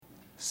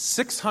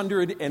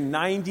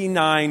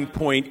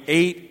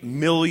$699.8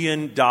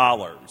 million.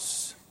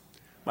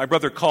 My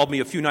brother called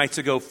me a few nights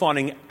ago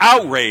fawning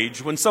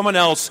outrage when someone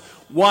else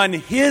won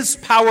his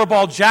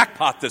Powerball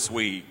jackpot this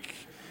week.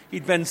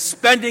 He'd been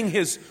spending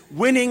his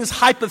winnings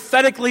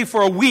hypothetically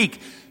for a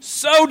week,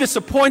 so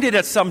disappointed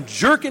that some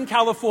jerk in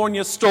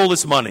California stole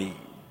his money.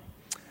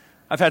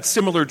 I've had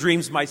similar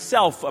dreams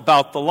myself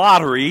about the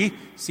lottery.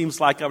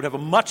 Seems like I would have a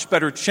much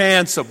better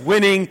chance of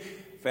winning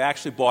if I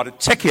actually bought a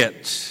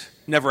ticket.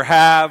 Never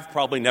have,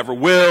 probably never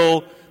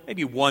will.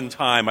 Maybe one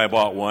time I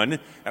bought one.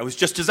 I was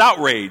just as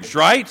outraged,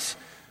 right?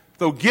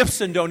 Though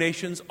gifts and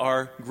donations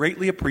are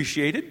greatly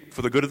appreciated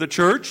for the good of the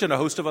church and a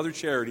host of other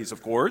charities,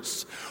 of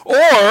course.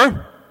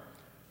 Or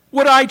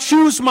would I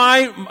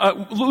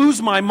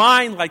lose my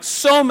mind like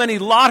so many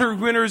lottery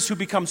winners who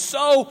become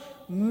so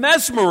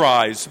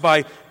mesmerized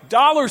by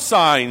dollar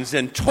signs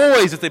and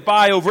toys that they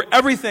buy over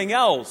everything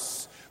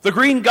else? The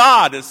green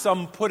god, as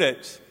some put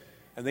it,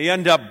 and they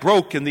end up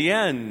broke in the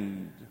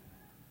end.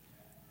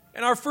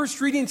 In our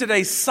first reading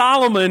today,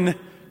 Solomon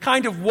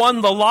kind of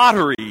won the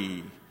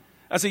lottery.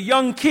 As a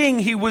young king,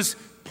 he was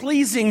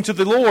pleasing to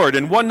the Lord,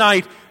 and one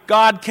night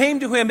God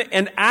came to him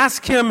and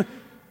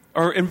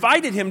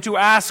invited him to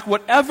ask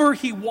whatever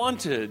he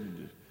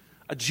wanted.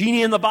 A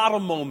genie in the bottle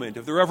moment,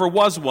 if there ever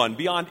was one,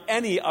 beyond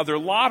any other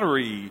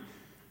lottery.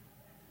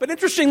 But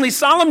interestingly,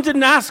 Solomon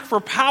didn't ask for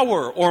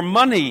power or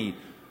money,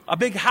 a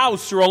big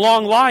house or a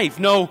long life.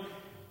 No,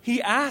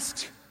 he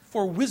asked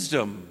for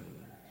wisdom.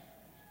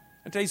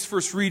 In today's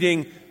first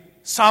reading,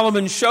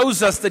 Solomon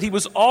shows us that he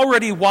was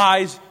already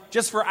wise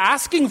just for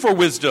asking for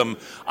wisdom.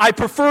 I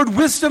preferred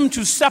wisdom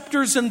to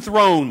scepters and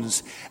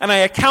thrones, and I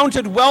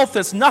accounted wealth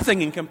as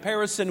nothing in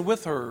comparison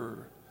with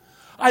her.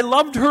 I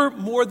loved her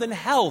more than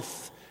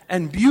health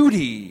and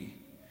beauty,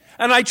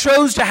 and I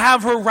chose to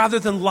have her rather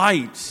than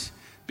light,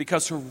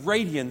 because her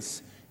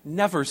radiance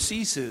never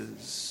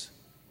ceases.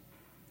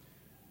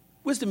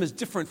 Wisdom is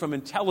different from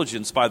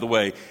intelligence, by the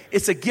way.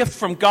 It's a gift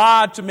from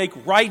God to make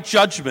right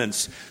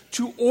judgments,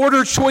 to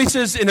order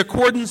choices in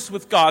accordance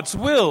with God's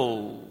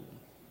will.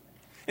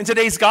 In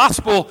today's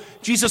gospel,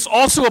 Jesus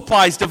also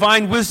applies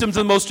divine wisdom to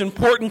the most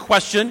important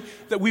question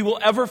that we will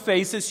ever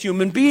face as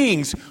human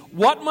beings.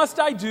 What must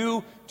I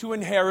do to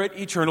inherit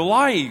eternal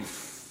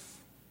life?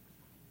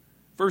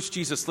 First,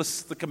 Jesus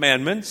lists the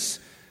commandments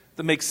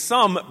that makes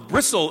some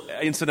bristle,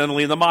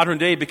 incidentally, in the modern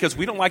day because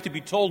we don't like to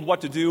be told what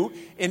to do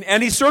in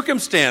any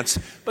circumstance.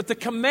 But the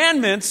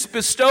commandments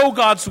bestow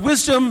God's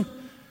wisdom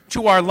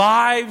to our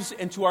lives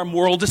and to our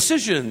moral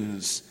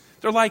decisions.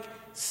 They're like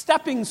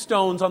stepping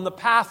stones on the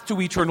path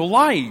to eternal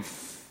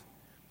life.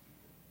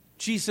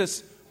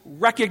 Jesus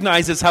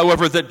recognizes,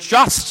 however, that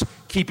just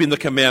keeping the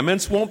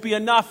commandments won't be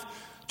enough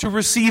to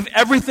receive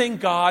everything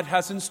God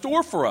has in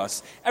store for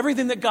us,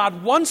 everything that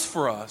God wants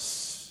for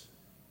us.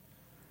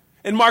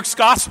 In Mark's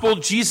gospel,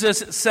 Jesus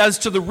says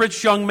to the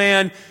rich young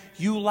man,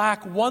 "You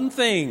lack one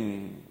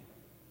thing."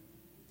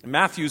 In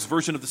Matthew's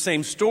version of the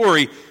same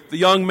story, the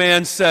young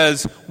man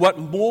says, "What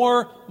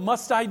more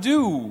must I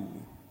do?"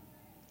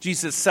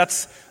 Jesus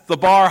sets the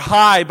bar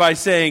high by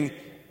saying,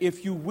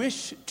 "If you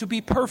wish to be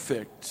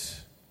perfect."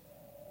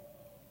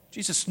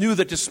 Jesus knew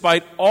that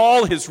despite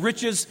all his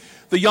riches,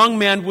 the young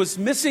man was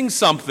missing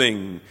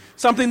something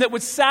that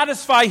would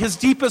satisfy his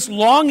deepest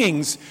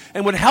longings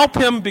and would help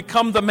him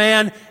become the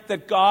man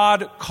that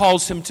God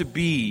calls him to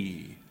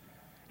be.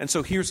 And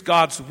so here's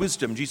God's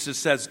wisdom. Jesus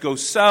says, "Go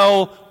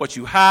sell what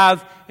you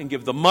have and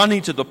give the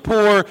money to the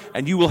poor,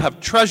 and you will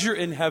have treasure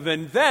in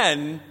heaven.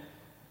 Then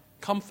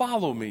come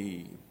follow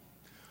me."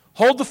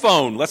 Hold the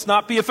phone. Let's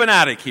not be a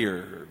fanatic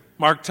here.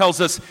 Mark tells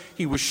us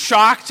he was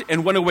shocked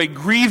and went away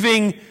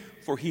grieving,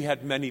 for he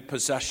had many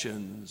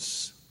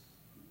possessions.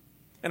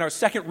 In our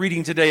second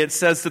reading today, it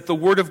says that the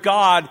Word of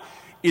God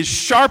is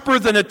sharper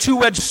than a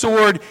two-edged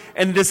sword,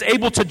 and it is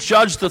able to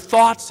judge the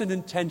thoughts and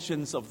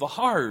intentions of the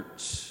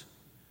heart.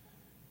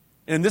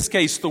 And in this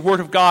case, the Word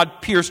of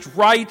God pierced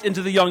right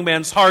into the young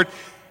man's heart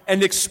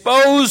and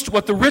exposed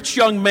what the rich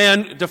young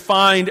man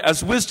defined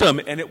as wisdom.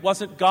 And it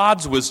wasn't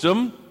God's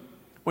wisdom.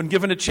 When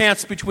given a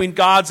chance between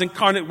God's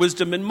incarnate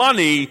wisdom and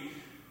money,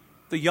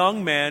 the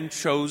young man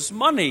chose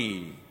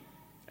money.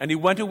 And he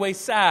went away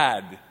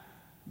sad,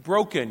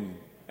 broken,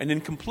 and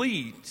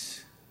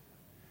incomplete.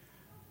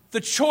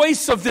 The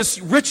choice of this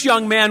rich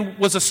young man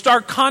was a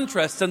stark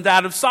contrast than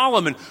that of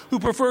Solomon, who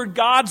preferred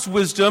God's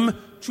wisdom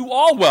to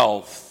all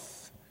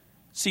wealth.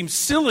 It seems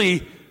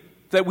silly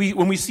that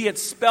when we see it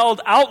spelled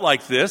out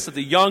like this, that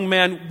the young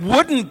man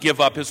wouldn't give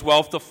up his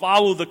wealth to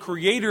follow the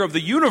creator of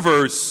the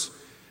universe,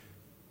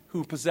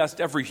 who possessed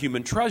every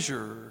human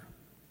treasure.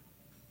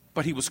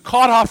 But he was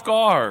caught off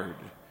guard.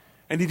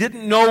 And he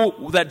didn't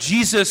know that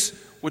Jesus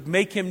would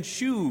make him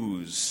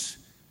choose.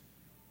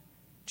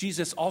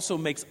 Jesus also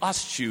makes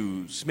us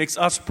choose, makes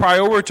us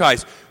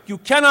prioritize. You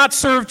cannot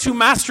serve two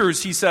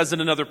masters, he says in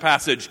another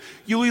passage.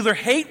 You'll either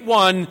hate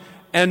one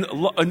and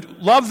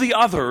love the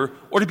other,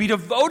 or to be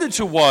devoted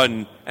to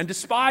one and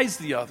despise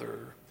the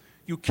other.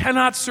 You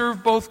cannot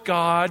serve both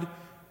God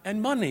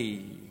and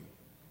money.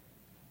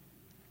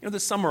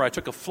 This summer I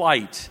took a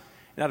flight,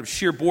 And out of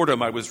sheer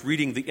boredom, I was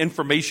reading the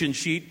information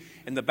sheet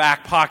in the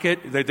back pocket.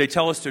 They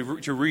tell us to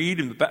read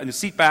in the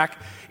seat back,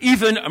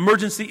 even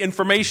emergency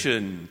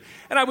information.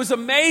 And I was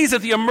amazed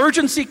that the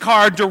emergency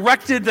card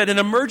directed that in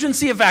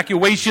emergency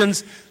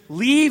evacuations,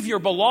 leave your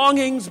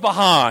belongings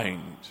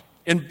behind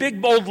in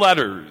big bold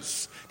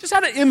letters. Just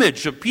had an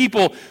image of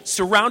people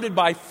surrounded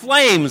by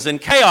flames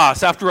and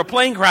chaos after a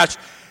plane crash,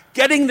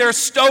 getting their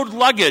stowed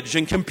luggage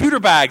and computer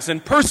bags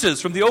and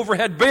purses from the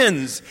overhead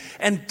bins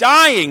and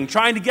dying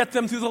trying to get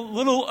them through the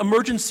little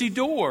emergency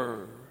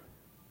door.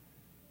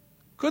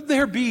 Could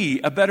there be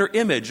a better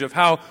image of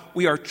how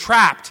we are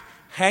trapped,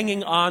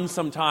 hanging on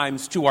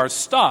sometimes to our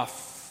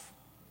stuff?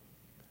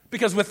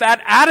 Because with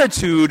that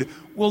attitude,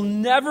 we'll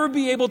never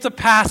be able to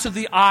pass through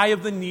the eye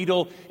of the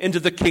needle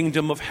into the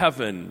kingdom of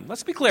heaven.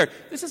 Let's be clear,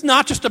 this is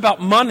not just about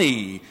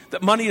money,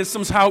 that money is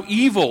somehow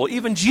evil.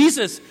 Even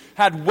Jesus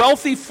had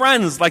wealthy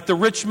friends like the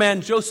rich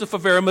man Joseph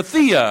of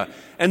Arimathea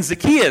and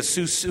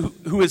Zacchaeus,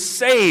 who is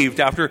saved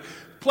after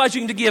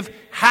pledging to give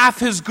half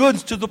his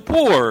goods to the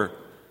poor,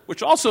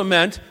 which also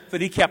meant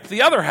that he kept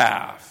the other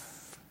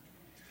half.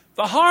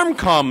 The harm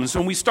comes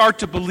when we start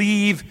to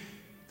believe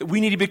that we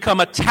need to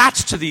become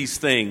attached to these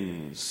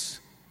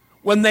things,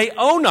 when they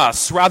own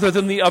us rather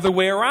than the other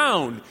way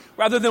around,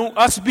 rather than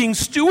us being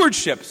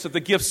stewardships of the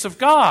gifts of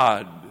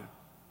God.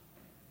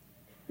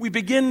 We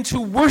begin to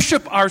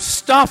worship our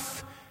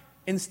stuff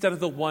instead of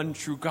the one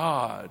true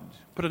God.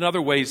 Put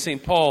another way,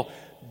 St. Paul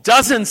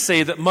doesn't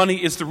say that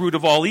money is the root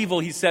of all evil.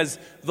 He says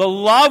the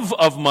love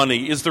of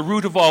money is the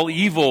root of all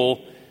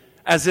evil,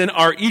 as in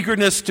our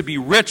eagerness to be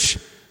rich,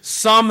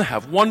 some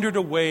have wandered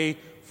away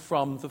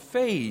from the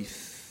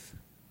faith.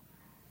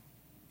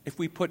 If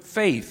we put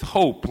faith,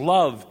 hope,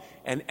 love,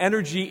 and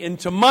energy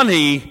into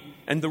money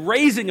and the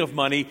raising of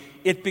money,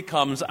 it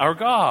becomes our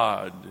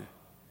God.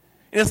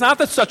 And it's not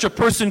that such a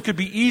person could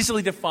be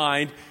easily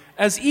defined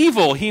as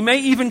evil. He may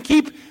even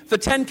keep the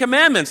 10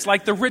 Commandments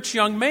like the rich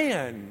young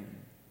man.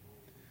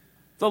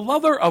 The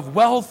lover of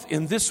wealth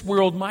in this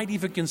world might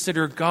even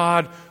consider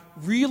God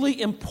really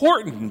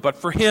important, but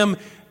for him,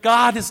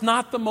 God is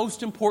not the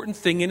most important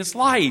thing in his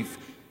life.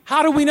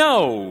 How do we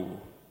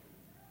know?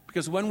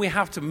 Because when we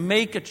have to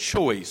make a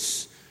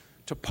choice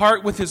to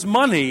part with his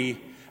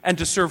money and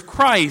to serve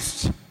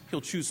Christ,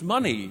 he'll choose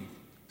money,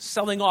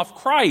 selling off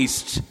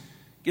Christ,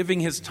 giving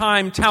his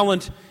time,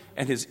 talent,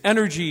 and his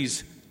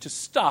energies to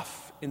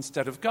stuff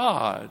instead of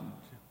God.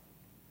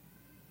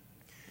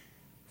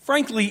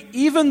 Frankly,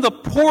 even the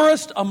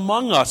poorest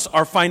among us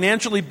are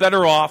financially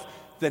better off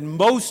than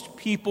most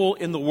people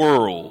in the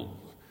world.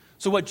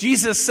 So what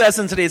Jesus says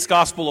in today's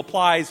gospel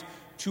applies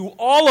to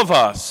all of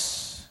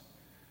us.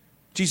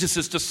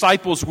 Jesus'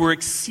 disciples were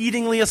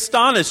exceedingly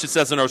astonished, it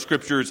says in our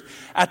scriptures,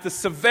 at the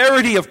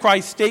severity of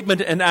Christ's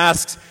statement and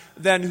asks,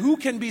 then who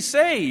can be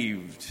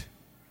saved?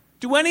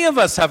 Do any of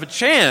us have a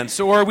chance,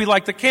 or are we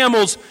like the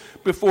camels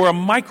before a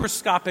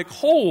microscopic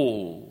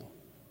hole?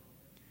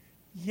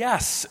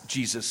 Yes,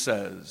 Jesus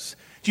says.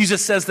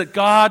 Jesus says that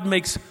God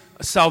makes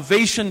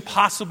salvation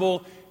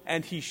possible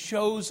and he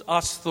shows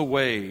us the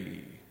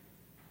way.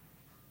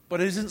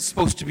 But it isn't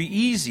supposed to be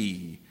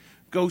easy.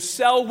 Go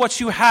sell what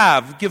you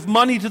have, give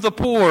money to the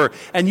poor,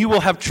 and you will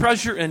have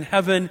treasure in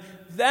heaven.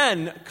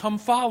 Then come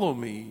follow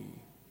me.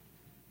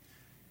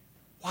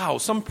 Wow,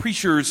 some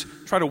preachers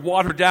try to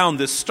water down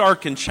this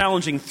stark and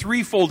challenging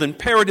threefold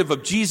imperative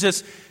of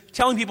Jesus,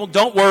 telling people,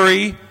 don't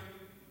worry,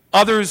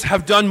 others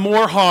have done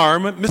more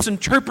harm,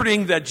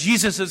 misinterpreting that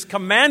Jesus is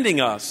commanding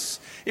us.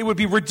 It would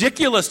be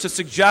ridiculous to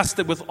suggest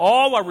that with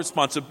all our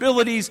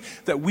responsibilities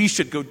that we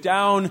should go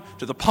down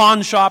to the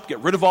pawn shop, get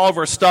rid of all of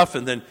our stuff,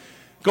 and then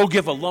go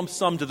give a lump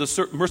sum to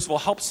the Merciful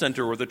Help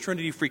Center or the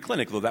Trinity Free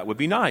Clinic, though that would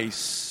be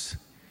nice.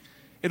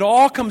 It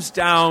all comes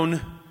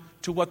down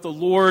to what the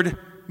Lord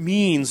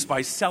means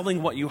by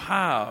selling what you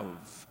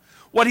have.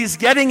 What he's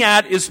getting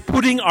at is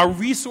putting our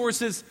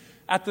resources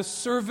at the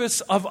service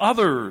of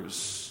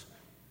others.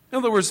 In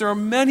other words, there are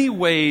many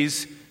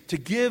ways to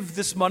give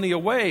this money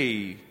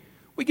away.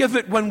 We give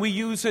it when we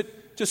use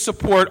it to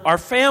support our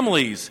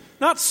families,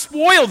 not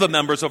spoil the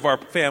members of our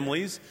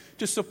families,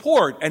 to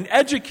support and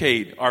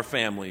educate our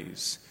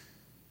families.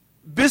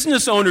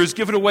 Business owners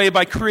give it away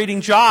by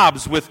creating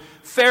jobs with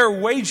fair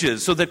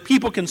wages so that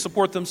people can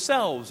support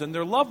themselves and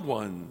their loved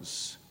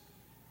ones.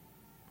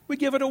 We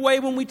give it away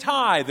when we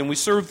tithe and we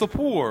serve the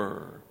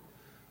poor.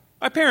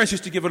 My parents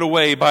used to give it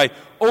away by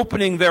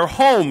opening their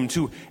home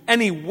to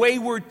any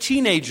wayward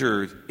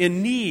teenager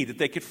in need that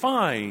they could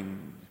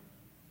find.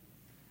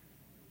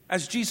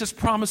 As Jesus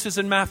promises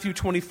in Matthew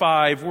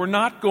 25, we're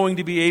not going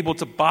to be able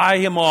to buy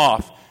him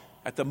off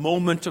at the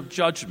moment of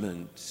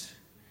judgment.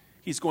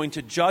 He's going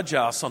to judge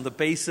us on the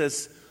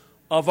basis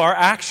of our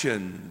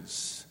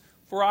actions.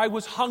 For I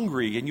was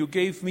hungry, and you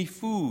gave me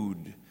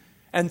food,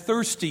 and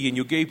thirsty, and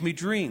you gave me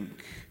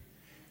drink.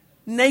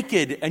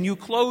 Naked, and you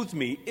clothed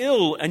me,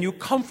 ill, and you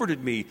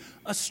comforted me,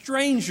 a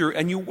stranger,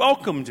 and you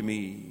welcomed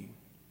me.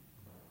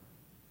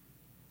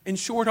 In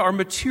short, our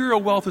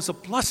material wealth is a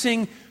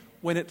blessing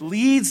when it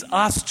leads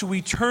us to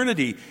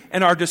eternity,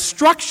 and our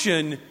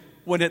destruction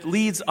when it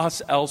leads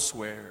us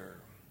elsewhere.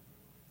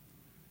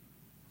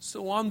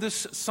 So on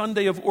this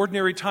Sunday of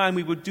ordinary time,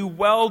 we would do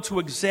well to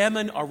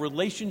examine our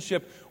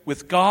relationship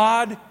with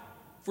God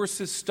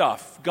versus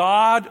stuff,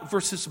 God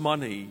versus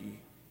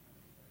money.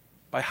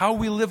 By how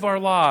we live our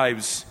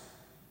lives,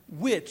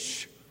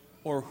 which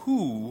or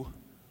who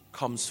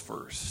comes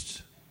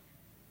first?